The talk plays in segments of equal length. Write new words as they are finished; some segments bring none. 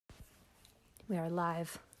We are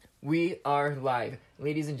live. We are live.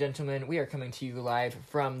 Ladies and gentlemen, we are coming to you live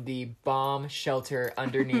from the bomb shelter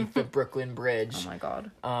underneath the Brooklyn Bridge. Oh my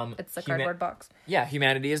god. It's a cardboard box. Yeah,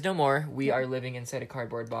 humanity is no more. We are living inside a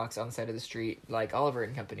cardboard box on the side of the street like Oliver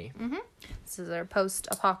and Company. Mm-hmm. This is our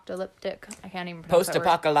post-apocalyptic. I can't even pronounce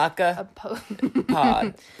Post-apocalyptica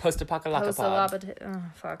pod. Post-apocalyptica pod. Oh,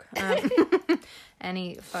 fuck.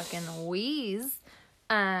 Any fucking wheeze.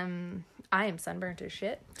 I am sunburnt as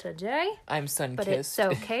shit today. I'm sun-kissed. But it's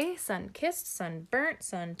okay. Sun-kissed, sunburnt,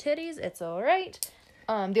 sun-titties. It's alright.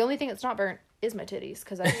 The only thing that's not burnt is my titties,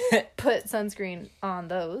 because I put sunscreen on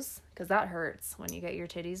those, because that hurts when you get your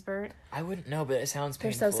titties burnt. I wouldn't know, but it sounds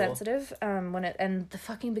painful. They're so sensitive. And the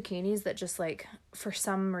fucking bikinis that just, like, for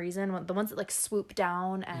some reason, the ones that, like, swoop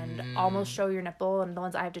down and almost show your nipple, and the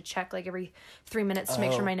ones I have to check, like, every 3 minutes to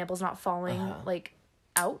make sure my nipple's not falling, like,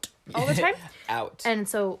 out all the time. Out. And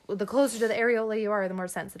so the closer to the areola you are, the more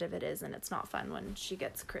sensitive it is, and it's not fun when she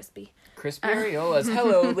gets crispy. Crispy areolas.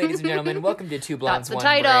 Hello, ladies and gentlemen. Welcome to Two Blondes, That's the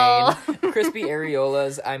One title. Brain. Crispy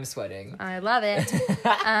areolas. I'm sweating. I love it.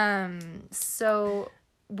 So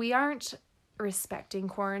we aren't respecting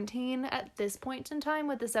quarantine at this point in time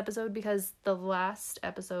with this episode, because the last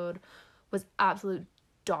episode was absolute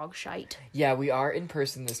dog shite. Yeah, we are in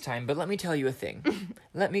person this time, but let me tell you a thing.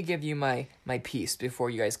 Let me give you my piece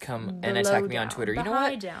before you guys come and attack me on Twitter. You know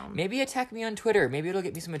what? Maybe attack me on Twitter. Maybe it'll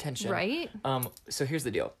get me some attention. Right? So here's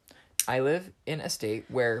the deal. I live in a state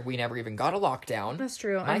where we never even got a lockdown. That's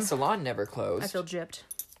true. My salon never closed. I feel gypped.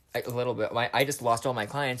 A little bit. I just lost all my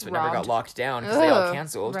clients, but never got locked down because Ugh, they all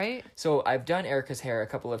canceled. Right? So I've done Erica's hair a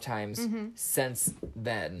couple of times since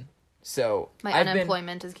then. So my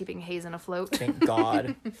unemployment is keeping Hazen afloat. Thank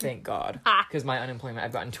God. Thank God. Because my unemployment,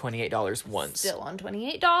 I've gotten $28 once. Still on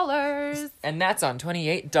 $28. And that's on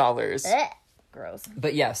 $28. Gross.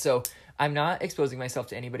 But yeah, so I'm not exposing myself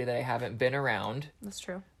to anybody that I haven't been around. That's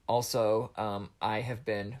true. Also, I have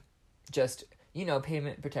been just,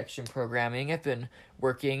 payment protection programming. I've been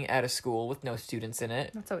working at a school with no students in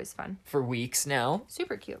it. That's always fun. For weeks now.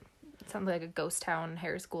 Super cute. Sounds like a ghost town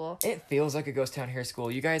hair school. It feels like a ghost town hair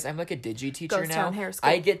school. You guys, I'm like a digi teacher ghost now. Town hair school.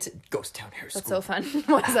 I get to ghost town hair school. That's so fun.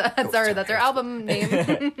 What's that? Sorry, that's our album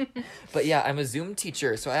name. But yeah, I'm a Zoom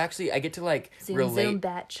teacher, so I get to like relate. Zoom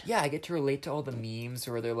batch. Yeah, I get to relate to all the memes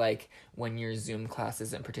where they're like, when your Zoom class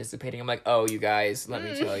isn't participating. I'm like, oh, you guys, let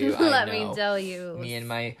me tell you. Let me tell you. Me and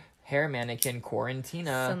my hair mannequin,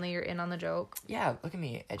 Quarantina. Suddenly you're in on the joke. Yeah, look at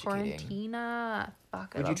me educating. Quarantina.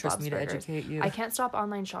 Fuck, Would you trust me to educate you? I can't stop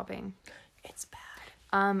online shopping. It's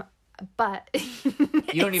bad. But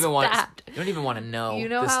you don't even want to know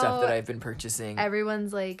the stuff that I've been purchasing.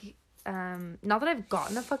 Everyone's like, not that I've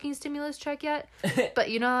gotten a fucking stimulus check yet, but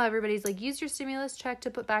everybody's like, use your stimulus check to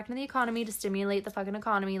put back into the economy to stimulate the fucking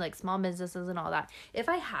economy, like small businesses and all that. If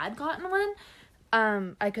I had gotten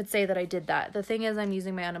one, I could say that I did that. The thing is, I'm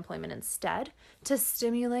using my unemployment instead to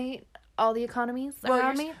stimulate all the economies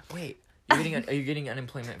around me. Wait, are you getting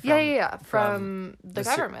unemployment from? Yeah. From the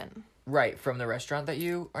government. Right, from the restaurant that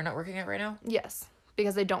you are not working at right now? Yes,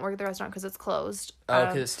 because I don't work at the restaurant because it's closed. Oh,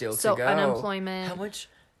 because it's still to go. So unemployment. How much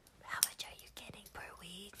are you getting per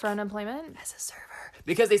week? For unemployment? As a server.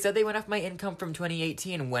 Because they said they went off my income from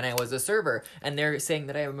 2018 when I was a server, and they're saying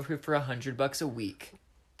that I am approved for $100 a week.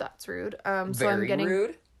 That's rude. Very so I'm getting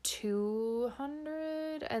rude.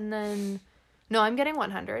 200, and then I'm getting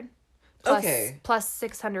 100. Plus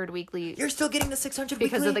 600 weekly. You're still getting the 600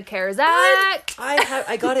 because weekly? Of the CARES Act.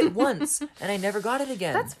 I got it once and I never got it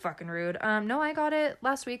again. That's fucking rude. No, I got it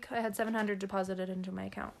last week. I had 700 deposited into my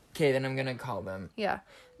account. Okay, then I'm gonna call them. Yeah,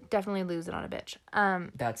 definitely lose it on a bitch.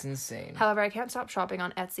 That's insane. However, I can't stop shopping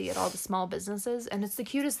on Etsy at all the small businesses, and it's the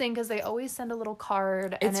cutest thing because they always send a little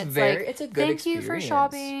card, and it's like, it's a good thank experience. you for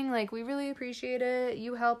shopping. Like, we really appreciate it.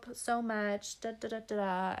 You help so much. Da da da da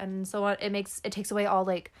da. And so on. It takes away all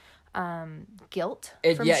like guilt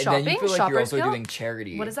from shopping. Then you feel like Shoppers you're also guilt? doing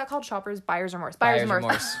charity. What is that called? Buyer's remorse. Buyer's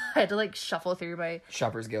remorse. I had to like shuffle through my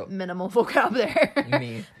Shopper's guilt. minimal vocab there.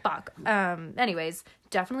 Me. Fuck. Anyways,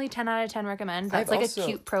 definitely 10 out of 10 recommend. That's a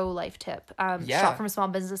cute pro-life tip. Shop from small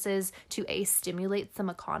businesses to A, stimulate some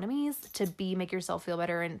economies, to B, make yourself feel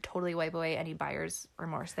better and totally wipe away any buyer's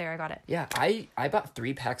remorse. There, I got it. Yeah, I bought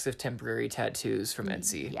 3 packs of temporary tattoos from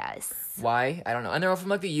Etsy. Yes. Why? I don't know. And they're all from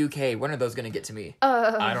like the UK. When are those gonna get to me?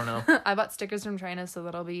 I don't know. I bought stickers from China, so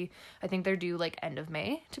that'll be, I think they're due like end of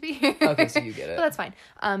May to be here. Okay, so you get it. But that's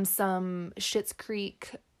fine. Some Schitt's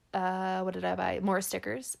Creek, what did I buy? More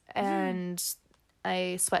stickers and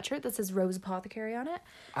a sweatshirt that says Rose Apothecary on it.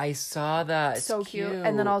 I saw that. It's so cute.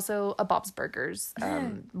 And then also a Bob's Burgers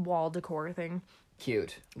wall decor thing.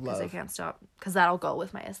 Cute. Love. Because I can't stop. Because that'll go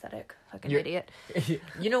with my aesthetic. Fucking idiot.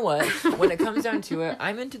 You know what? When it comes down to it,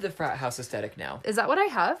 I'm into the frat house aesthetic now. Is that what I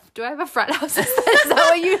have? Do I have a frat house aesthetic? Is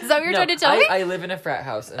that what you're trying to tell me? I live in a frat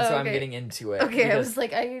house, and so I'm getting into it. Okay, I was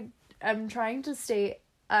like, I'm trying to stay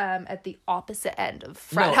at the opposite end of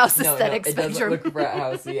frat house aesthetic spectrum. It doesn't look frat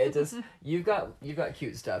housey. It just you've got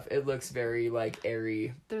cute stuff. It looks very like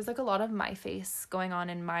airy. There's like a lot of my face going on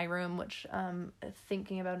in my room, which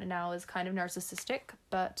thinking about it now is kind of narcissistic,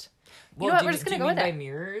 but you know what, we're just gonna go with it. By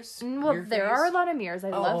mirrors? Well, there are a lot of mirrors.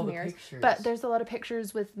 I love mirrors, but there's a lot of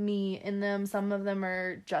pictures with me in them. Some of them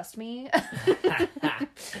are just me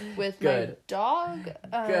with my dog.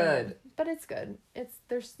 Good. But it's good.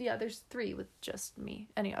 There's 3 with just me.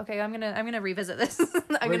 Anyway, okay, I'm gonna revisit this.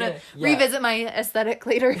 I'm gonna revisit my aesthetic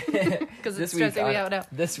later because it's stressing me out now.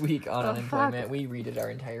 This week on unemployment, we redid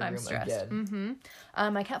our entire room again.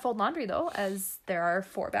 Mm-hmm. I can't fold laundry though, as there are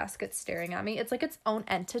 4 baskets staring at me. It's like its own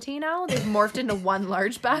entity now. They've morphed into one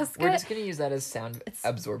large basket. We're just gonna use that as sound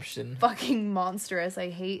absorption. Fucking monstrous. I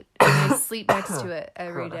hate. I sleep next to it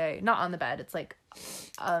every day. Not on the bed. It's like,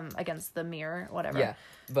 against the mirror, whatever. Yeah,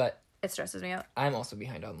 but. It stresses me out. I'm also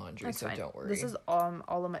behind on laundry, That's fine. Don't worry. This is all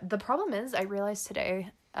of my... The problem is, I realized today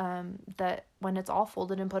that when it's all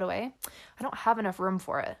folded and put away, I don't have enough room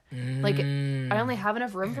for it. Like, I only have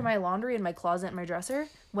enough room for my laundry in my closet and my dresser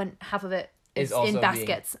when half of it is in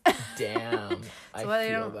baskets. Damn. So I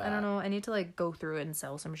don't know. I need to like go through it and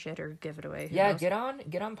sell some shit or give it away. Yeah, get on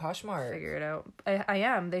Poshmark. Figure it out. I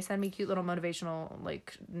am. They send me cute little motivational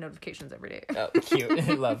like notifications every day. Oh,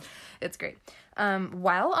 cute. Love. It's great.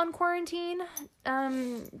 While on quarantine,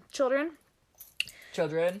 children,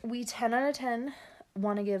 we 10 out of 10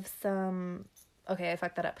 want to give some. Okay, I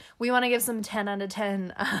fucked that up. We want to give some 10 out of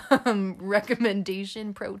 10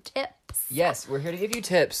 recommendation pro tips. Yes, we're here to give you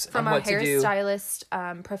tips from on our what to do.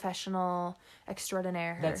 hairstylist, professional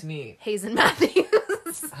extraordinaire. That's me. Hazen Matthews.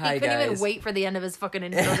 Hi, he couldn't even wait for the end of his fucking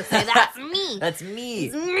intro to say, that's me. That's me.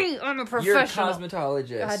 It's me. I'm a professional. You're a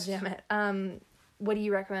cosmetologist. God damn it. What do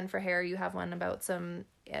you recommend for hair? You have one about some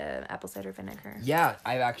apple cider vinegar. Yeah,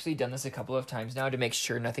 I've actually done this a couple of times now to make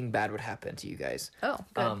sure nothing bad would happen to you guys. Oh,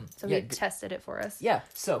 good. So he tested it for us. Yeah,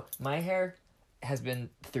 so my hair has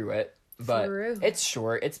been through it, but it's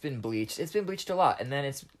short. It's been bleached. It's been bleached a lot, and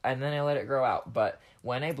then I let it grow out. But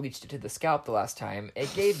when I bleached it to the scalp the last time,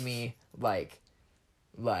 it gave me like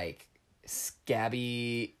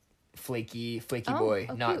scabby, flaky boy.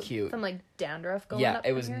 Not cute. Some like dandruff going up. Yeah,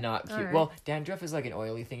 it was not cute. Right. Well, dandruff is like an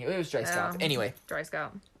oily thing. It was dry scalp. Anyway. Dry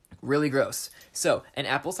scalp. Really gross. So, an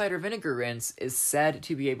apple cider vinegar rinse is said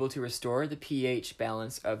to be able to restore the pH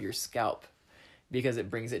balance of your scalp because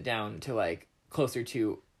it brings it down to like closer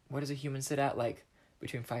to, what does a human sit at? Like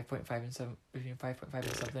between 5.5 and 7, between 5.5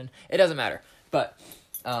 and something. It doesn't matter. But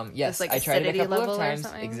yes, like I tried it a couple of times.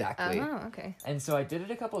 Or Exactly. Oh, okay. And so I did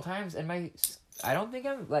it a couple of times, and I don't think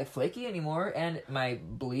I'm like flaky anymore, and my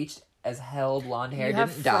bleached as hell blonde hair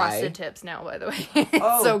didn't die. You have frosted tips now, by the way.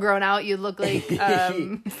 It's so grown out. You look like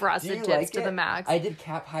frosted tips to the max. I did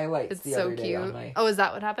cap highlights the other day. It's so cute. Oh, is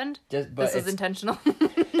that what happened? This is intentional.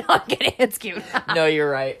 No, I'm kidding. It's cute. No, you're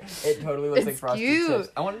right. It totally looks like frosted tips.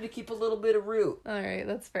 I wanted to keep a little bit of root. All right,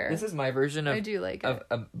 that's fair. This is my version of I do like of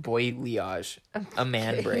a boy liage, a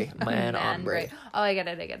man bray, man ombre. Oh, I get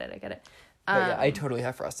it. But yeah, I totally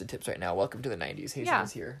have frosted tips right now. Welcome to the 90s. Hazen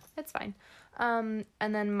is here. It's fine. And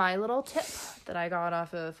then my little tip that I got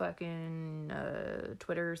off of fucking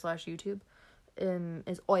Twitter/YouTube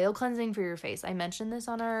is oil cleansing for your face. I mentioned this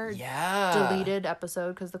on our deleted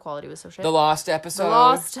episode because the quality was so shit. The lost episode. The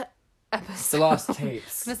lost tapes. I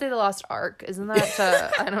was gonna say the Lost Ark. Isn't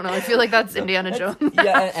that I don't know. I feel like that's Indiana Jones.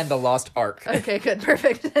 Yeah, and the Lost Ark. Okay, good,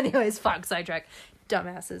 perfect. Anyways, fuck, sidetrack.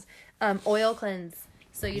 Dumbasses. Oil cleanse.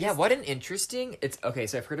 So what an interesting. It's okay.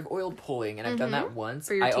 So I've heard of oil pulling, and I've done that once.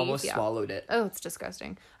 For your teeth, almost swallowed it. Oh, it's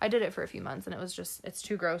disgusting. I did it for a few months, and it's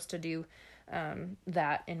too gross to do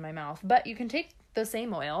that in my mouth. But you can take the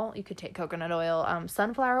same oil. You could take coconut oil.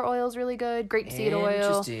 Sunflower oil is really good. Grapeseed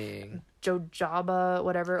oil. Interesting. Jojoba,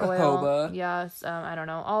 whatever oil. Jojoba. Yes. I don't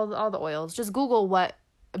know. All the oils. Just Google what.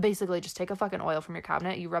 Basically, just take a fucking oil from your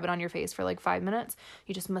cabinet. You rub it on your face for like 5 minutes.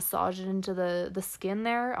 You just massage it into the skin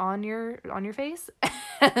there on your face,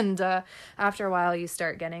 and after a while, you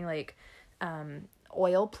start getting like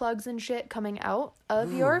oil plugs and shit coming out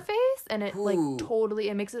of your face, and it like totally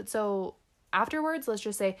it makes it so. Afterwards, let's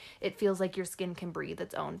just say it feels like your skin can breathe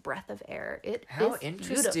its own breath of air. How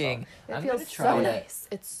interesting! It feels so nice.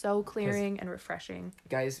 It's so clearing and refreshing.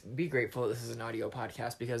 Guys, be grateful this is an audio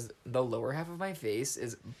podcast because the lower half of my face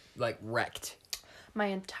is like wrecked. My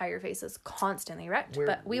entire face is constantly wrecked,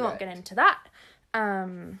 but we won't get into that.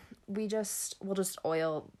 we'll just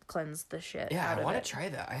oil cleanse the shit Yeah, out I of want it. to try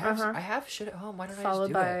that. I have shit at home. Why don't I just Followed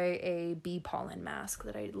do by it? a bee pollen mask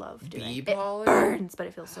that I love doing. Bee It pollen? burns, but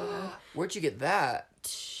it feels so good. Where'd you get that?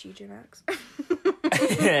 TJ Maxx.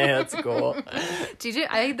 Yeah, that's cool.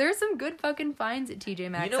 There's some good fucking finds at TJ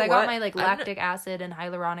Maxx. You know I got what? my like lactic acid and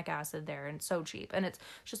hyaluronic acid there, and so cheap. And it's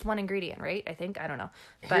just one ingredient, right? I think, I don't know.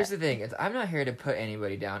 But Here's the thing: I'm not here to put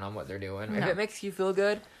anybody down on what they're doing. If No. it makes you feel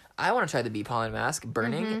good, I want to try the bee pollen mask.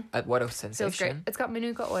 Burning, what a sensation! feels great. It's got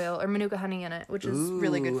manuka oil or manuka honey in it, which is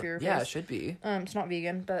really good for your face. Yeah, it should be. It's not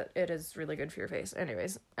vegan, but it is really good for your face.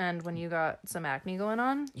 Anyways, and when you got some acne going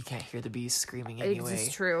on, You can't hear the bees screaming anyway.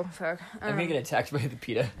 it's true. Fuck. I'm gonna get attacked by the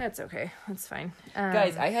PETA. That's okay. That's fine.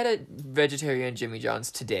 Guys, I had a vegetarian Jimmy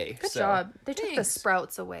John's today. Good so. job. They took the Thanks.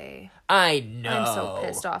 sprouts away. I know. I'm so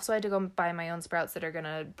pissed off. So I had to go buy my own sprouts that are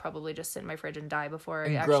gonna probably just sit in my fridge and die before I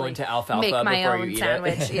And actually grow into alfalfa make my before you own eat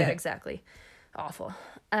sandwich. it. Yeah, exactly. Awful.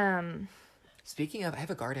 Speaking of, I have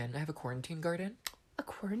a garden. I have a quarantine garden. A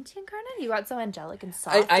quarantine garden? You got so angelic and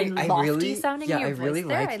soft and lofty sounding in your voice really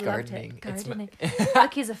there. like I gardening. loved it. It's my- Gardening.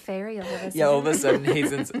 Look, he's a fairy all of a sudden. Yeah, all of a sudden,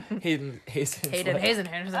 Hazen's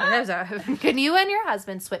Can you and your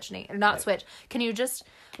husband switch name? Or not switch. Can you just...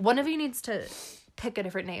 One of you needs to pick a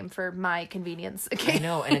different name for my convenience. Okay? I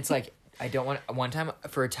know, and it's like, I don't want...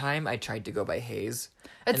 For a time, I tried to go by Hayes.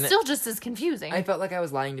 It's and still just as confusing. I felt like I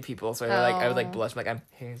was lying to people, so I would like blush, like, I'm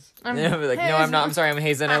Hayes. I'm And I would be like, no, Hayes. I'm not. I'm sorry, I'm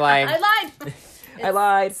Hazen. I lied. I lied! I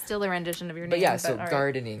lied. Still a rendition of your name. But yeah, so all right.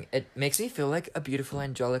 gardening. It makes me feel like a beautiful,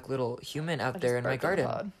 angelic little human out there in my Burped on the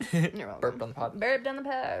garden. pod. You're welcome. Burped on the pod. Burped on the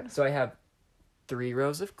pod. So I have 3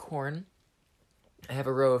 rows of corn. I have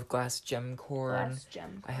a row of glass gem corn. Glass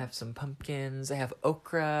gem. I have some pumpkins. I have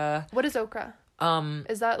okra. What is okra?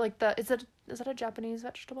 Is that like is that a Japanese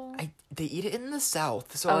vegetable? They eat it in the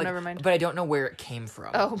South. So Oh, never mind. But I don't know where it came from.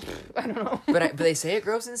 Oh, I don't know. But they say it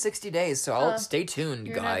grows in 60 days, so I'll stay tuned,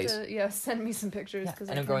 You're gonna have guys. to, send me some pictures. Yeah, Cause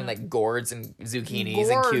and I I'm growing cannot- like gourds and zucchinis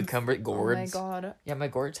and Gourds. cucumber gourds. Oh my god. Yeah, my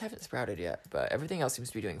gourds haven't sprouted yet, but everything else seems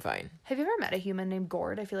to be doing fine. Have you ever met a human named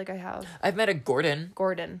Gord? I feel like I have. I've met a Gordon.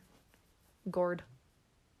 Gordon. Gord.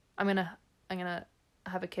 I'm gonna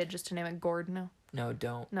have a kid just to name it Gord now. No,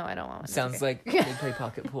 don't. No, I don't want one. It's Sounds okay. like they play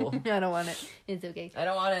pocket pool. I don't want it. It's okay. I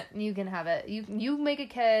don't want it. You can have it. You make a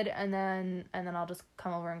kid, and then I'll just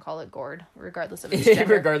come over and call it Gord, regardless of its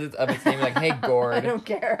gender. Regardless of its name, like, hey, Gord. I don't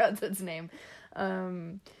care what's its name.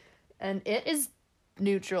 And it is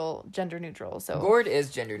gender neutral. So Gord is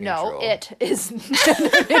gender neutral. no, it is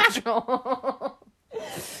gender neutral.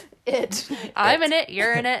 I'm in it.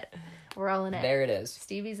 You're in it. We're all in it. There it is.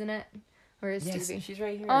 Stevie's in it. Where is Yes, Stevie? she's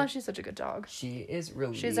right here. Oh, she's such a good dog. She is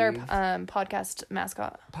relieved. She's our podcast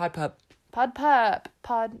mascot. Pod pup. Pod pup.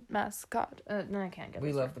 Pod mascot. No, I can't get We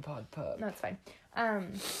this love right. the pod pup. No, it's fine.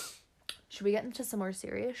 Should we get into some more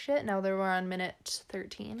serious shit now that we're on minute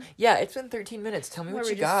 13? Yeah, it's been 13 minutes. Tell me Where what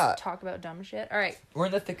we you just got. talk about dumb shit. All right. We're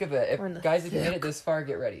in the thick of it. We're in the Guys, if you made it this far,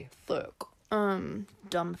 get ready. Thick. Dumb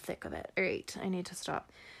thick of it. All right. I need to stop.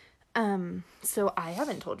 So I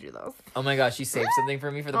haven't told you though. Oh my gosh, you saved something for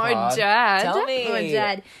me for the My pod. dad. Tell me. My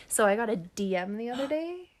dad. So I got a DM the other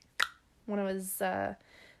day when I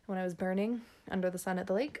was burning under the sun at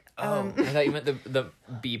the lake. Oh, I thought you meant the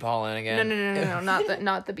bee pollen again. No,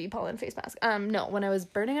 not the bee pollen face mask. No, when I was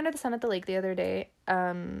burning under the sun at the lake the other day,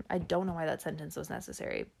 I don't know why that sentence was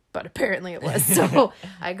necessary, but apparently it was. So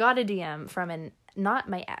I got a DM from not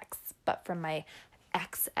my ex, but from my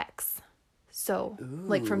ex. So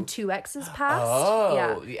like from 2 exes past. Oh,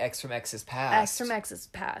 Yeah. the X from X's past. X from X's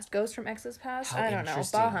past. Ghost from X's past. How I don't know.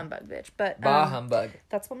 interesting. Bah humbug, bitch. But Bah humbug.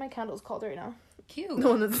 that's what my candle's called right now. Cute. The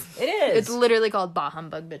one that's It is. It's literally called Bah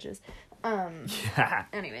humbug, bitches. Yeah.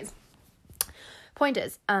 Anyways, point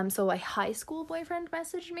is, so a high school boyfriend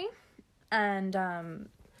messaged me, and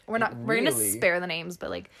we're gonna Really? spare the names, but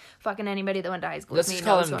like fucking anybody that went to high school Let's with me just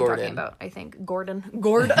call knows him who I'm Gordon. talking about. I think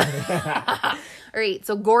Gord. All right,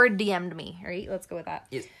 so Gord DM'd me. All right, let's go with that.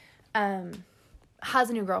 Yes. Has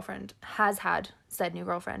a new girlfriend. Has had said new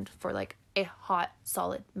girlfriend for like a hot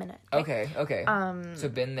solid minute. Okay. So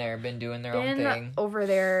been there, been doing their own Been thing. over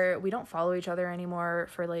there. We don't follow each other anymore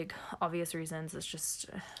for like obvious reasons. It's just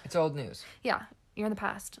It's old news. yeah, you're in the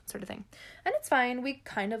past sort of thing. And it's fine. We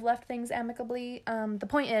kind of left things amicably. The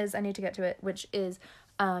point is, I need to get to it, which is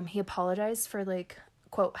he apologized for like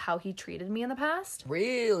quote how he treated me in the past.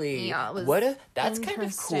 Really? Yeah, it was that's kind of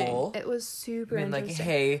interesting. cool. It was super I mean, like, interesting.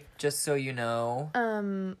 hey, just so you know.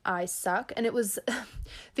 I suck, and it was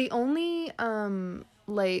the only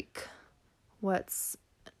like what's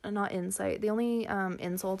not insight, the only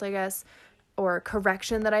insult, I guess, or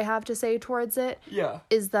correction that I have to say towards it Yeah.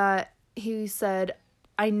 is that he said,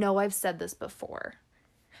 I know I've said this before,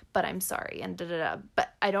 but I'm sorry, and da-da-da.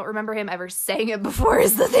 But I don't remember him ever saying it before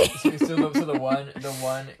is the thing. So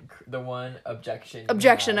the one objection.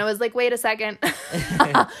 Objection. I was like, wait a second.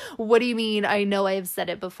 What do you mean? I know I have said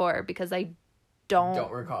it before because I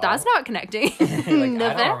don't recall. That's not connecting. Like, I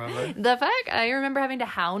don't remember. The fact I remember having to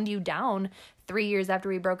hound you down 3 years after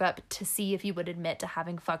we broke up to see if you would admit to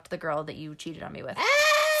having fucked the girl that you cheated on me with.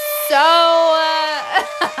 So,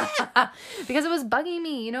 because it was bugging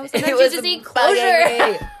me, you know, sometimes you just need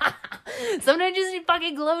closure. Sometimes you just need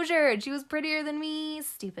fucking closure. And she was prettier than me,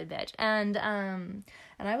 stupid bitch. And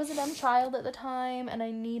I was a dumb child at the time, and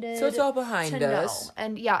I needed So it's all behind to us. know.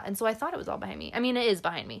 And yeah, and so I thought it was all behind me. I mean, it is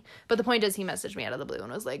behind me. But the point is, he messaged me out of the blue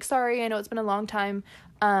and was like, sorry, I know it's been a long time.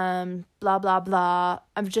 Blah, blah, blah.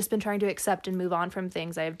 I've just been trying to accept and move on from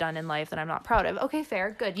things I have done in life that I'm not proud of. Okay,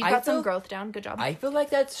 fair. Good. You've got some growth down. Good job. I feel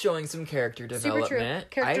like that's showing some character development. Super true.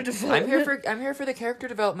 Character development. I'm here for the character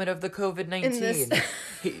development of the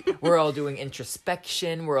COVID-19. We're all doing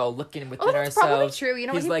introspection. We're all looking within that's ourselves. probably true. You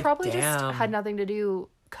know, He's he like, probably damn. just had nothing to do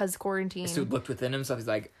because quarantine. So he looked within himself. He's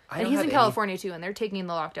like, and he's in California too, and they're taking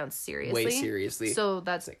the lockdown seriously. Way seriously. So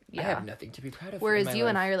that's like, I have nothing to be proud of. Whereas you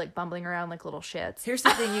and I are like bumbling around like little shits. Here's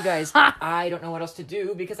the thing, you guys. I don't know what else to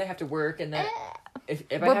do because I have to work, and that if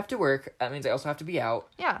I have to work, that means I also have to be out.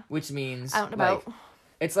 Yeah. Which means out and about.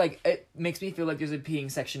 It's like, it makes me feel like there's a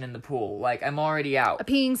peeing section in the pool. Like, I'm already out. A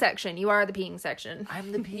peeing section. You are the peeing section.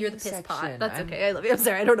 I'm the peeing section. You're the piss pot. That's okay. I love you. I'm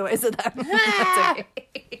sorry. I don't know why I said that. That's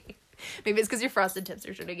okay. Maybe it's because your frosted tips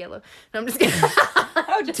are turning yellow. No, I'm just kidding.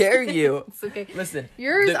 How dare you? It's okay. Listen.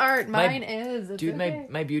 Yours aren't. Mine is. It's dude, okay.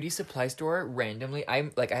 my beauty supply store randomly, I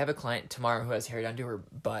have a client tomorrow who has hair down to her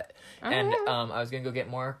butt. And I was going to go get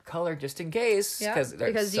more color just in case. Because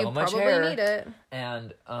there's so much hair. Because you probably need it.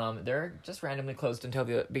 And they're just randomly closed until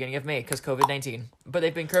the beginning of May because COVID-19. But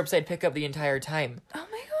they've been curbside pickup the entire time. Oh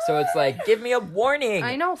my god. So it's like, give me a warning.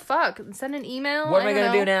 I know, fuck. Send an email. What am I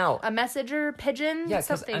going to do now? A messenger, pigeon, yeah,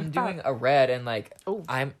 because something. I'm doing a red and like,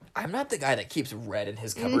 I'm not the guy that keeps red in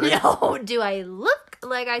his cupboard. No, do I look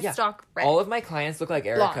like I stock red? All of my clients look like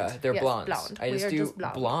Erica. Blonde. They're Yes, blondes. blonde. I just do just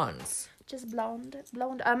blonde. blondes. Just blonde.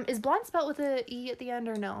 Is blonde spelled with a E at the end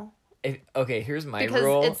or no? Okay, here's my because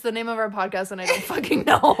rule. It's the name of our podcast and I don't fucking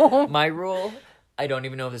know. My rule, I don't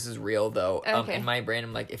even know if this is real though. Okay. In my brain,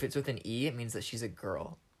 I'm like, if it's with an E, it means that she's a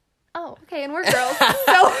girl. Oh, okay, and we're girls.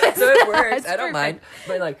 So it works. I don't mind.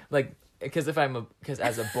 But like, because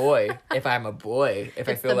as a boy, if I'm a boy, if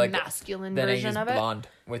I feel like masculine then version I use of it. blonde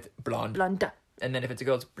with blonde. Blonde. And then if it's a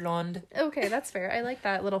girl, it's blonde. Okay, that's fair. I like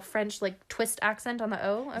that little French like twist accent on the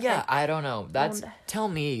O. Okay. Yeah, I don't know. Blonde. Tell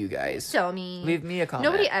me, you guys. Tell me. Leave me a comment.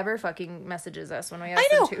 Nobody ever fucking messages us when we ask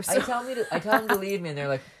them to. So. I tell them to leave me, and they're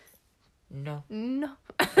like, no. No,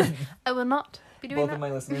 I will not be doing Both that. of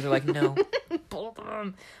my listeners are like, no. Both of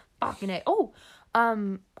them. Fucking A. Oh,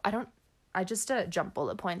 I just jumped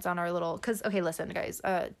bullet points on our little, cause okay, listen guys,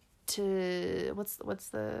 to what's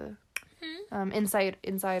the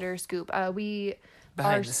insider scoop. We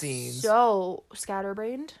Behind are the scenes. so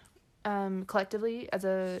scatterbrained, collectively as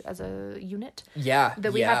a unit. Yeah.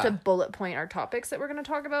 That we have to bullet point our topics that we're going to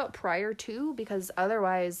talk about prior to, because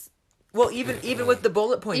otherwise. Well, even with the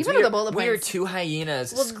bullet points, we are two hyenas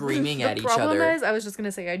screaming at each other. The problem is, I was just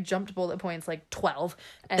gonna say, I jumped bullet points like 12,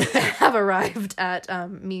 and have arrived at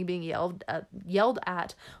me being yelled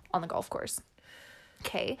at on the golf course.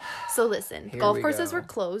 Okay, so listen, golf courses were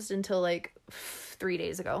closed until like 3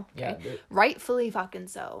 days ago. Okay? Yeah, Rightfully fucking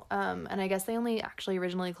so. And I guess they only actually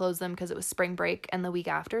originally closed them because it was spring break and the week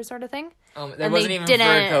after sort of thing. That wasn't even for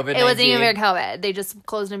COVID-19. It wasn't even for COVID. They just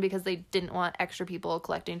closed them because they didn't want extra people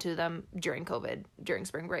collecting to them during COVID, during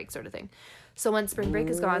spring break sort of thing. So once spring break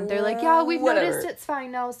is gone, they're like, yeah, we've noticed it's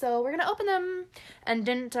fine now, so we're going to open them. And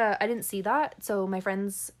I didn't see that. So my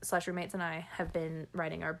friends / roommates and I have been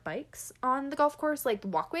riding our bikes on the golf course, like the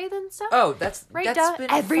walkways and stuff. Oh, that's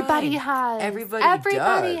been everybody fine. has.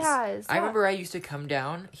 Everybody has. I remember I used to come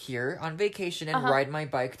down here on vacation and ride my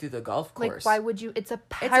bike through the golf course. Like, why would you? It's a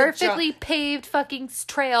perfectly paved fucking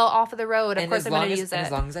trail off of the road. Of course I'm going to use it.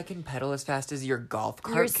 As long as I can pedal as fast as your golf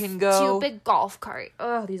cart can go. Stupid golf cart.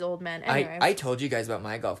 Oh, these old men. Anyway. I told you guys about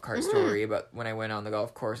my golf cart story about when I went on the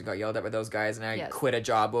golf course and got yelled at by those guys and I quit a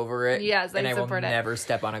job over it. Yes, and I will never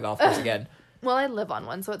step on a golf course again. Well, I live on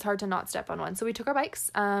one, so it's hard to not step on one. So we took our bikes,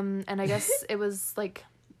 and I guess it was like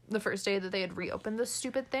the first day that they had reopened this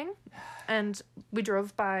stupid thing, and we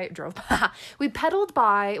drove by. We pedaled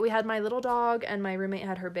by. We had my little dog, and my roommate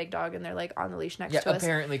had her big dog, and they're like on the leash next to us. Yeah,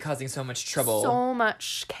 apparently causing so much trouble. So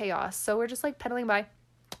much chaos. So we're just like pedaling by.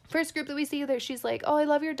 First group that we see, that she's like, oh, I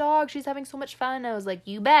love your dog. She's having so much fun. I was like,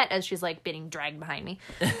 you bet, as she's like being dragged behind me.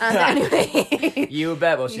 Anyway. You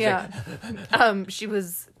bet. Well, she's like. She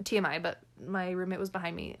was TMI, but my roommate was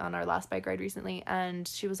behind me on our last bike ride recently, and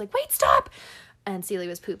she was like, wait, stop. And Celie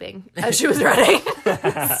was pooping as she was running.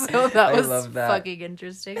 So that was fucking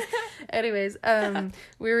interesting. Anyways,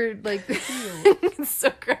 we were like, it's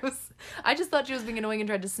so gross. I just thought she was being annoying and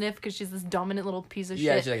tried to sniff because she's this dominant little piece of shit.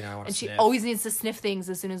 Yeah, she's like, no, I want to sniff. And she always needs to sniff things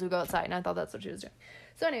as soon as we go outside. And I thought that's what she was doing.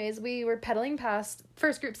 So anyways, we were pedaling past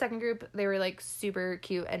first group, second group. They were like super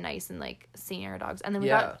cute and nice and like senior dogs. And then we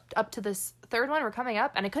got up to this third one. We're coming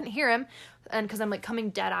up and I couldn't hear him. And because I'm like coming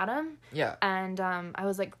dead at him. Yeah. And I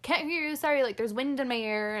was like, can't hear you. Sorry. Like there's wind in my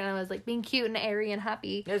ear. And I was like being cute and airy and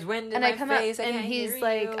happy. There's wind in and my I come face. Up, and he's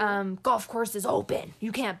like, golf course is open.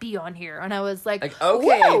 You can't be on here. And I was like,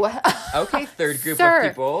 okay. Whoa. Okay, third group Sir. of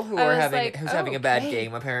people who are having like, having a bad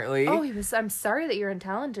game apparently. Oh, I'm sorry that you're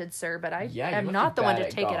untalented, sir, but I am must not be the one bad to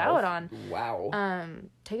at take it golf. out on. Wow.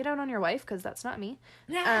 Take it out on your wife because that's not me.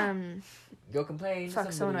 Go complain.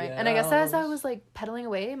 Fuck, so annoying. And I guess as I was like pedaling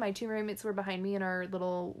away, my two roommates were behind me in our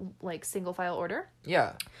little like single file order.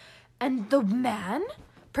 Yeah. And the man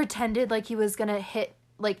pretended like he was gonna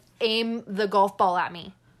aim the golf ball at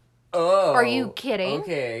me. Oh. Are you kidding?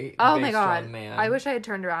 Okay. Oh Big, my god. man. I wish I had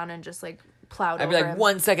turned around and just like plowed I'd be over like, him.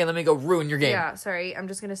 1 second, let me go ruin your game. Yeah, sorry. I'm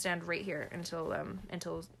just gonna stand right here until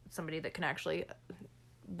somebody that can actually,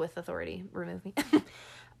 with authority, remove me.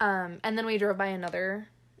 And then we drove by another.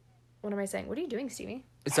 What am I saying? What are you doing, Stevie?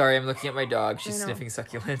 Sorry, I'm looking at my dog. She's sniffing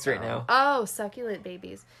succulents right now. Oh, succulent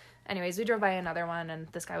babies. Anyways, we drove by another one, and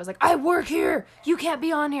this guy was like, I work here. You can't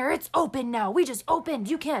be on here. It's open now. We just opened.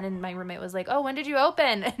 You can. And my roommate was like, oh, when did you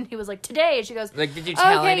open? And he was like, today. And she goes, like, did you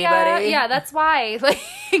tell anybody? Yeah, that's why.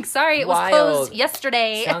 Like, sorry, it was closed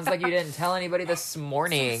yesterday. Sounds like you didn't tell anybody this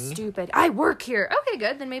morning. So stupid. I work here. Okay,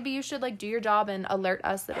 good. Then maybe you should, like, do your job and alert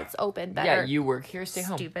us that it's open better. Yeah, you work here. Stay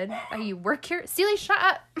home. Stupid. You work here? Celie, shut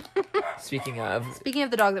up. Speaking of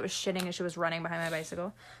the dog that was shitting as she was running behind my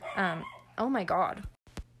bicycle. Oh, my God.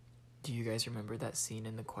 Do you guys remember that scene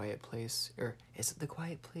in The Quiet Place? Or is it The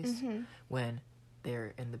Quiet Place? Mm-hmm. When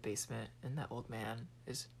they're in the basement and that old man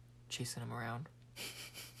is chasing them around.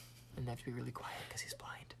 And they have to be really quiet because he's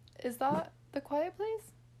blind. Is that The Quiet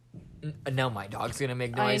Place? No, my dog's gonna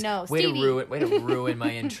make noise. I know. Way Stevie. to ruin my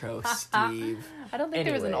intro, Steve. I don't think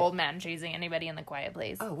there was an old man chasing anybody in The Quiet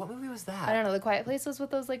Place. Oh, what movie was that? I don't know. The Quiet Place was with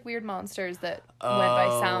those like weird monsters that went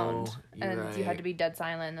by sound, and you had to be dead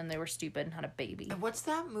silent, and they were stupid and had a baby. What's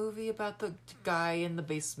that movie about the guy in the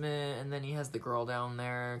basement, and then he has the girl down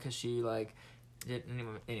there because she like did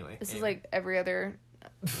anyway. This is like every other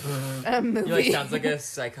movie. You like sounds like a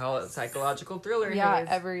psychological thriller. Yeah,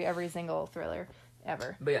 anyways. every single thriller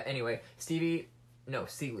ever. But yeah, anyway, Celie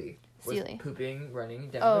was pooping,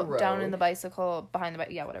 running down the road. Down in the bicycle, behind the bike.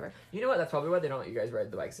 Yeah, whatever. You know what? That's probably why they don't let you guys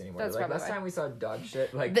ride the bikes anymore. That's like probably last why. time we saw dog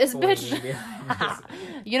shit, like This bitch. behind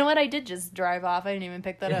You know what? I did just drive off. I didn't even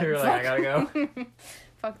pick that up. You're like, I gotta go.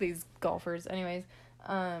 Fuck these golfers. Anyways,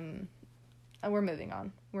 we're moving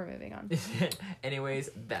on.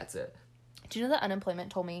 Anyways, that's it. Do you know that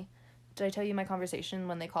unemployment told me? Did I tell you my conversation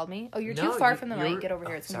when they called me? Oh, you're too No, far from the you're- mic. Get over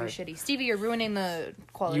here. It's gonna sorry. be shitty. Stevie, you're ruining the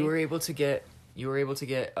quality. You were able to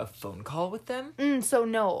get a phone call with them? So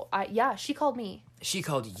no, she called me. She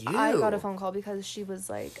called you. I got a phone call because she was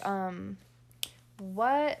like,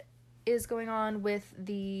 what is going on with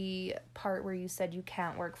the part where you said you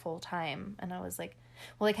can't work full time? And I was like,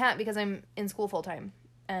 well, I can't because I'm in school full time,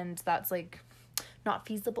 and that's like not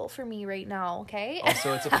feasible for me right now. Okay.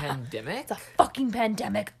 Also, it's a pandemic. It's a fucking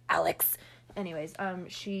pandemic, Alex. Anyways,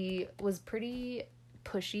 she was pretty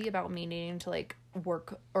pushy about me needing to like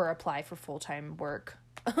work or apply for full-time work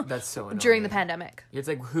That's so annoying. during the pandemic. It's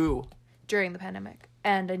like who? During the pandemic.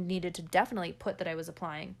 And I needed to definitely put that I was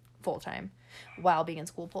applying full-time while being in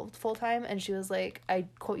school full-time. And she was like, I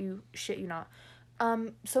quote you, shit you not.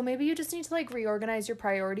 So maybe you just need to like reorganize your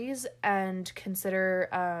priorities and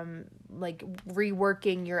consider like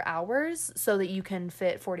reworking your hours so that you can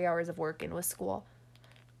fit 40 hours of work in with school.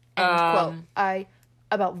 End quote. I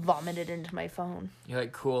about vomited into my phone. You're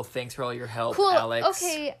like, cool, thanks for all your help, Cool. Alex.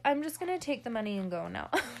 Okay, I'm just gonna take the money and go now.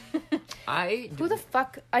 Who the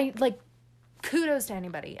fuck? Kudos to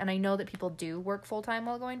anybody. And I know that people do work full time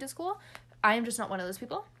while going to school. I am just not one of those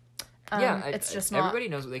people. It's just not everybody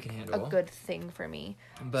knows what they can handle. a good thing for me.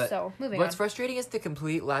 But so moving what's on. frustrating is the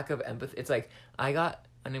complete lack of empathy. It's like I got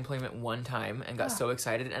unemployment one time and got so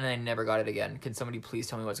excited, and I never got it again. Can somebody please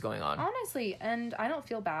tell me what's going on? Honestly, and I don't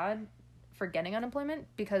feel bad for getting unemployment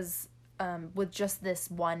because with just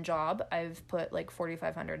this one job, I've put like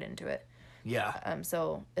 $4,500 into it. Yeah.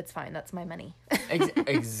 So it's fine. That's my money.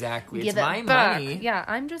 Exactly. Give It's it my back. money. Yeah,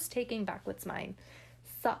 I'm just taking back what's mine.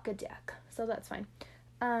 Suck a dick. So that's fine.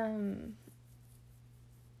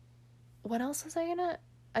 What else was I gonna...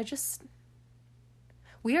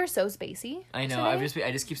 We are so spacey. I know. Today.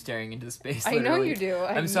 I just keep staring into space. I know literally. you do.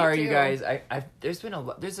 I'm sorry, you guys.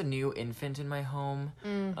 There's a new infant in my home,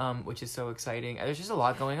 which is so exciting. There's just a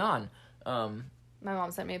lot going on. My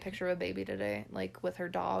mom sent me a picture of a baby today, like with her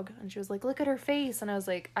dog, and she was like, "Look at her face," and I was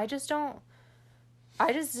like, it's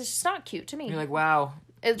just not cute to me. You're like, wow.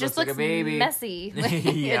 It just looks like a baby. Messy.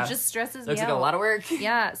 Yeah. It just stresses Looks me like out. a lot of work.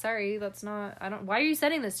 Yeah, sorry, that's not. Why are you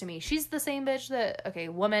sending this to me? She's the same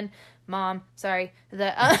bitch mom. Sorry,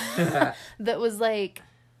 that that was like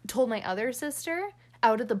told my other sister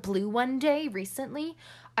out of the blue one day recently.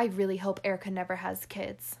 I really hope Erica never has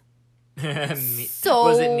kids. So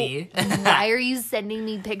was it me? Why are you sending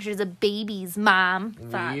me pictures of babies, Mom?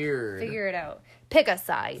 Weird. Figure it out. Pick a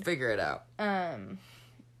side. Figure it out.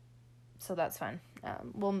 So that's fun.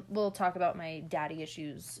 We'll talk about my daddy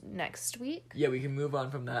issues next week. Yeah, we can move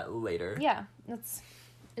on from that later. Yeah, it's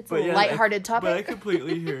a lighthearted topic. But I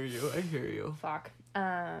completely hear you. I hear you. Fuck. Do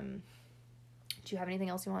you have anything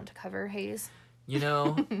else you want to cover, Hayes? You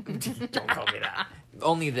know, don't call me that.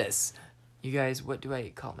 Only this. You guys, what do I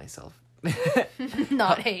call myself?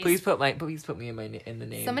 Not Hayes. Please put me in the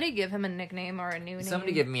name. Somebody give him a nickname or a new name.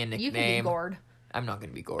 Somebody give me a nickname. You can be Gord. I'm not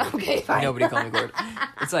gonna be Gord. Okay, fine. Nobody call me Gord.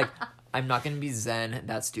 It's like, I'm not gonna be Zen.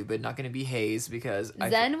 That's stupid. Not gonna be Hayes because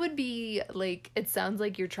Zen would be like, it sounds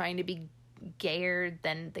like you're trying to be gayer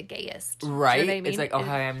than the gayest. Right? You know what I mean? It's like, oh,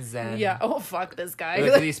 hi, I'm Zen. Yeah. Oh, fuck this guy.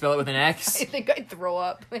 Like, did he spell it with an X? I think I'd throw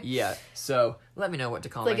up. Yeah. So let me know what to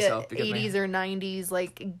call It's like myself. a 80s or 90s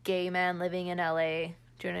like gay man living in LA.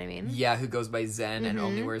 Do you know what I mean? Yeah, who goes by Zen and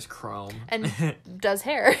only wears chrome. And does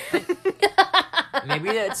hair. Maybe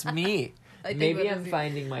that's me. I think Maybe that I'm is you.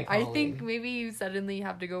 finding my calling. I think maybe you suddenly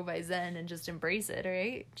have to go by Zen and just embrace it,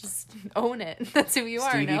 right? Just own it. That's who you are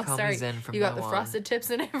Stevie, now. call me Sorry, Zen from you got now the on. frosted tips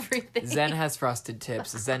and everything. Zen has frosted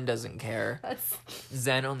tips. Zen doesn't care. That's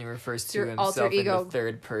Zen only refers to your alter himself in ego. the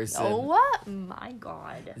third person. oh what? My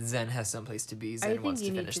God. Zen has someplace to be. I Zen think wants you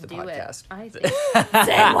to need finish to the do podcast. it. I think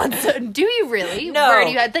Zen wants to. Do you really? No. Where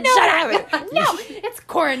do you have the No, shut up? No, it's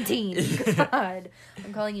quarantine. God,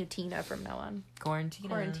 I'm calling you Tina from now on.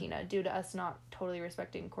 Quarantina, due to us not totally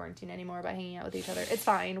respecting quarantine anymore by hanging out with each other. It's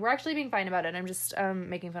fine. We're actually being fine about it. I'm just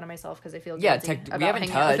making fun of myself because I feel Yeah, guilty about we haven't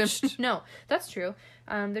hanging out with him. touched. No, that's true.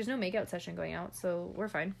 There's no makeout session going out, so we're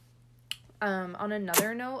fine. On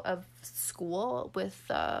another note of school with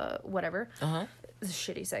whatever. This is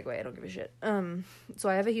a shitty segue. I don't give a shit. So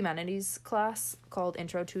I have a humanities class called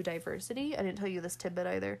Intro to Diversity. I didn't tell you this tidbit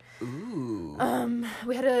either. Ooh.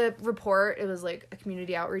 We had a report. It was like a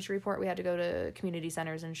community outreach report. We had to go to community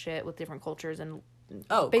centers and shit with different cultures and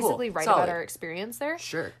basically write Solid. about our experience there.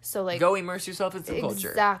 Sure. So like go immerse yourself into the culture.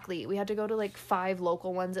 Exactly. We had to go to like 5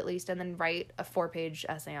 local ones at least and then write a 4-page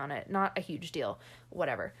essay on it. Not a huge deal.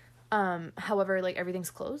 Whatever. However, like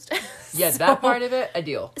everything's closed. Yeah, that part of it, a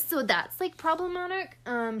deal. So that's like problematic.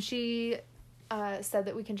 She said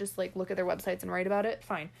that we can just like look at their websites and write about it.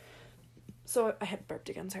 Fine. So I had burped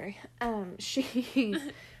again, sorry. She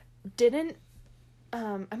didn't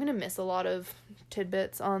I'm gonna miss a lot of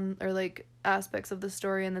tidbits on or like aspects of the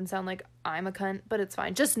story and then sound like I'm a cunt, but it's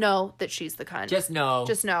fine. Just know that she's the cunt. Just know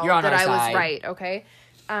You're on that our I side. was right, okay?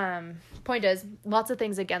 Point is, lots of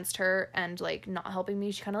things against her and like not helping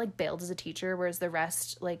me. She kind of like bailed as a teacher, whereas the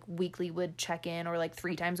rest like weekly would check in or like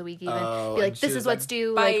 3 times a week even. Oh, be like, and she this was is what's like,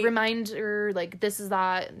 due. "Bye." Like remind her like this is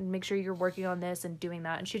that. And make sure you're working on this and doing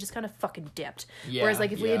that. And she just kind of fucking dipped. Yeah, Whereas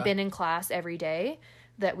like if we yeah. had been in class every day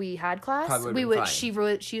that we had class, Probably we would've would. been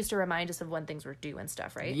fine. She used to remind us of when things were due and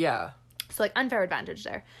stuff, right? Yeah. So like unfair advantage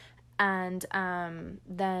there. And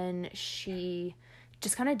then she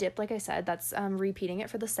just kind of dipped, like I said. That's repeating it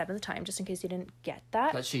for the 7th time, just in case you didn't get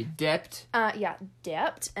that. But she dipped. Yeah,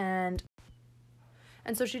 dipped, and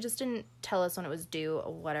so she just didn't tell us when it was due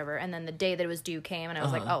or whatever. And then the day that it was due came, and I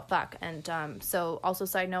was like, oh fuck. And so also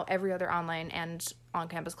side note, every other online and on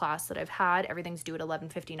campus class that I've had, everything's due at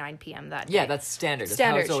 11:59 p.m. that day. Yeah, that's standard. That's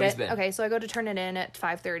Standard how it's always shit. been. Okay, so I go to turn it in at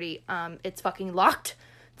 5:30. It's fucking locked.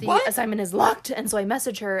 The What? assignment is locked, and so I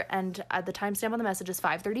message her, and the timestamp on the message is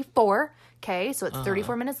 5:34. Okay, so it's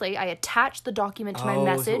 34 minutes late. I attached the document to my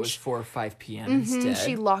message. So it was 4 or 5 p.m. instead.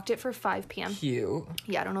 She locked it for 5 p.m. Cute.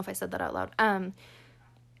 Yeah, I don't know if I said that out loud.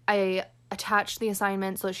 I attached the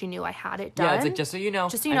assignment so she knew I had it done. Yeah, it's like, just so you know,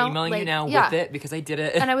 Just so you I'm know, emailing you like, now yeah. with it because I did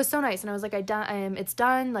it. And I was so nice, and I was like, it's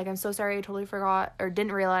done. Like, I'm so sorry, I totally forgot or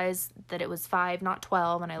didn't realize that it was 5, not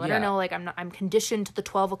 12. And I let her Yeah. know, like, I'm conditioned to the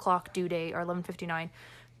 12 o'clock due date or 11:59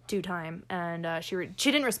 due time, and she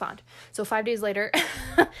didn't respond. So 5 days later,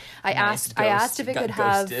 I Nice. asked if it Got could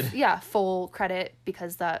have ghosted. full credit,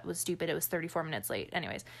 because that was stupid. It was 34 minutes late.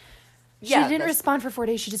 Anyways. She Yeah, didn't that's- respond for 4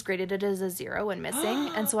 days. She just graded it as a 0 and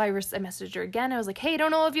missing. And so I messaged her again. I was like, hey,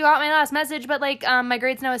 don't know if you got my last message, but like my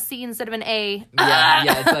grade's now a C instead of an A.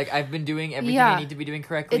 Yeah, it's like I've been doing everything I need to be doing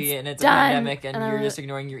correctly, It's and it's done. a pandemic, and you're just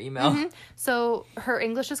ignoring your email. So her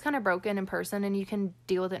English is kind of broken in person, and you can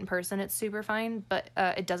deal with it in person. It's super fine, but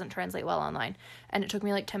it doesn't translate well online. And it took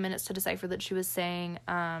me like 10 minutes to decipher that she was saying,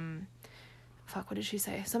 fuck, what did she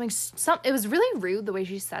say? It was really rude the way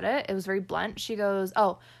she said it. It was very blunt. She goes,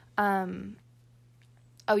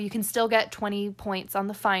 you can still get 20 points on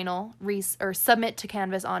the final, or submit to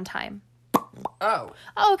Canvas on time. Oh,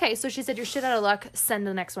 Okay. So she said, you're shit out of luck. Send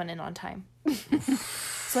the next one in on time.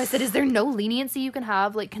 So I said, is there no leniency you can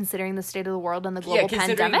have, like, considering the state of the world and the global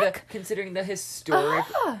pandemic? Considering the historic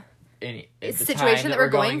Situation that we're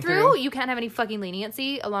going through, you can't have any fucking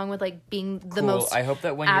leniency, along with like being the most I hope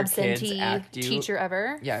that when your kids absentee ask you, teacher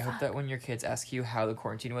ever. Yeah, I hope that when your kids ask you how the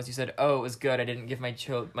quarantine was, you said, "Oh, it was good. I didn't give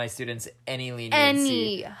my students any leniency,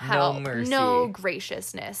 Any help, no mercy, no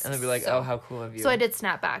graciousness." And they'll be like, So- "Oh, how cool of you." So I did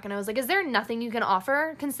snap back, and I was like, is there nothing you can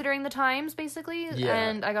offer considering the times, basically? Yeah.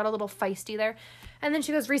 And I got a little feisty there. And then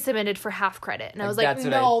she goes, resubmitted for half credit. And I was Like, like, that's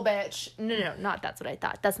what no, bitch. No, not that's what I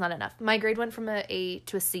thought. That's not enough. My grade went from a A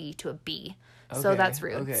to a C to a B. So Okay, that's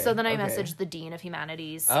rude. okay, So then I okay. messaged the Dean of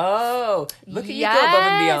Humanities. Oh, look at you go above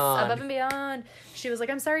and beyond. Above and beyond. She was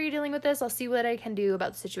like, I'm sorry you're dealing with this. I'll see what I can do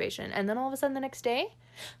about the situation. And then all of a sudden the next day,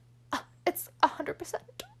 it's 100%.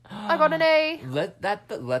 I got an A. Let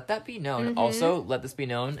that be known. Mm-hmm. Also, let this be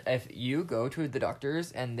known. If you go to the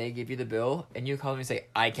doctors and they give you the bill and you call them and say,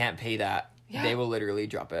 "I can't pay that," they will literally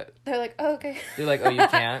drop it. They're like, oh, okay. They're like, "Oh, you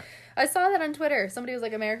can't." I saw that on Twitter. Somebody was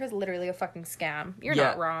like, America's literally a fucking scam. You're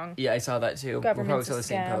not wrong. Yeah, I saw that too. We probably Government's saw a the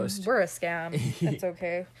same scam. post. We're a scam. That's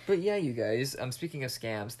okay. But yeah, you guys. Speaking of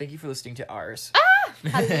scams, thank you for listening to ours.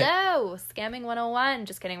 Hello. Scamming 101.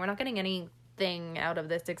 Just kidding. We're not getting anything out of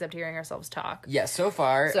this except hearing ourselves talk. Yeah, so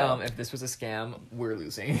far, So- if this was a scam, we're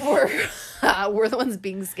losing. We're the ones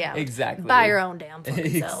being scammed. Exactly. By your own damn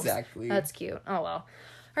fucking selves. Exactly. That's cute. Oh, well.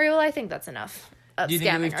 All right, well, I think that's enough of Do you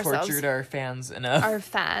think scamming we've ourselves. tortured our fans enough? Our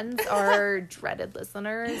fans, our dreaded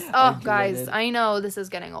listeners. Our Oh, guys, dreaded. I know this is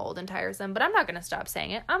getting old and tiresome, but I'm not going to stop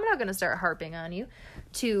saying it. I'm not going to start harping on you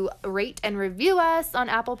to rate and review us on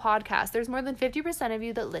Apple Podcasts. There's more than 50% of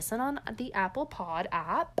you that listen on the Apple Pod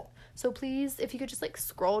app. So please, if you could just like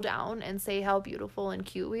scroll down and say how beautiful and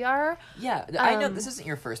cute we are. Yeah, I know this isn't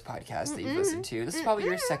your first podcast that you've listened to. This is probably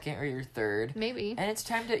your second or your third. Maybe. And it's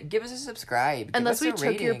time to give us a subscribe. Give Unless us we a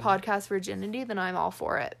took your rating. podcast virginity, then I'm all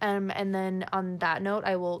for it. And then on that note,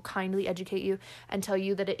 I will kindly educate you and tell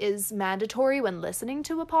you that it is mandatory when listening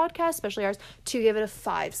to a podcast, especially ours, to give it a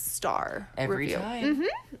 5-star Every review. time.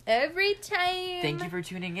 Every time. Thank you for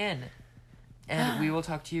tuning in. And we will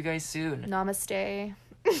talk to you guys soon. Namaste.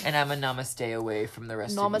 And I'm a namaste away from the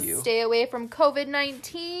rest of you. Namaste away from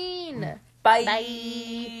COVID-19. Bye.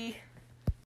 Bye.